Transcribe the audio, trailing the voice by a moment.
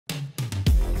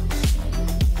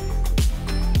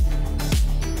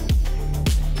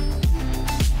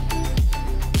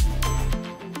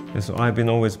So I've been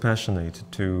always passionate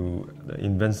to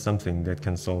invent something that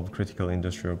can solve critical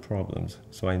industrial problems.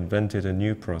 So I invented a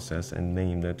new process and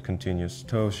named it continuous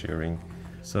tow shearing.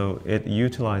 So it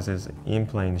utilizes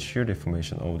in-plane shear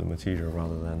deformation of the material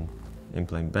rather than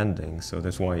in-plane bending. So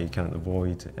that's why it can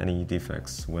avoid any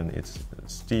defects when it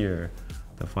steers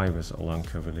the fibers along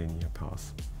curvilinear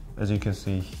paths. As you can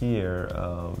see here,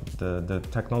 the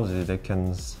technology that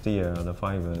can steer the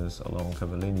fibers along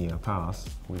curvilinear paths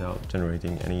without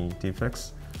generating any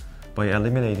defects. By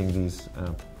eliminating these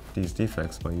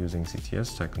defects by using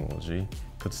CTS technology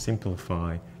could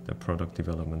simplify the product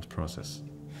development process.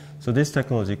 So this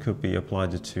technology could be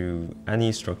applied to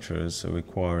any structures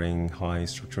requiring high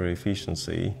structural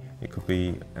efficiency. It could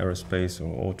be aerospace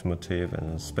or automotive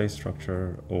and space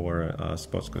structure or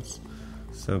sports goods.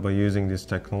 So by using this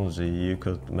technology, you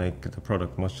could make the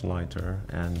product much lighter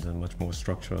and much more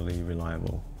structurally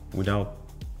reliable without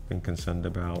being concerned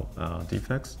about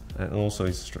defects. And also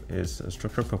its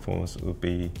structural performance would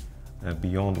be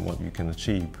beyond what you can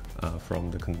achieve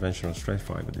from the conventional straight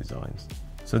fiber designs.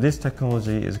 So this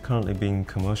technology is currently being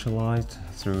commercialized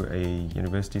through a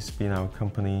university spin-out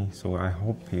company. So I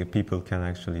hope people can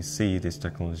actually see this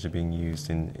technology being used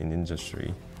in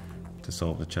industry to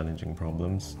solve the challenging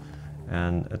problems.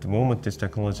 And at the moment, this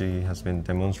technology has been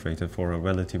demonstrated for a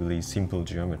relatively simple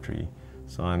geometry.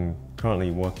 So I'm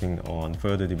currently working on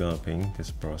further developing this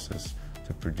process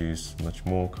to produce much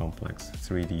more complex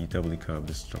 3D doubly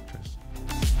curved structures.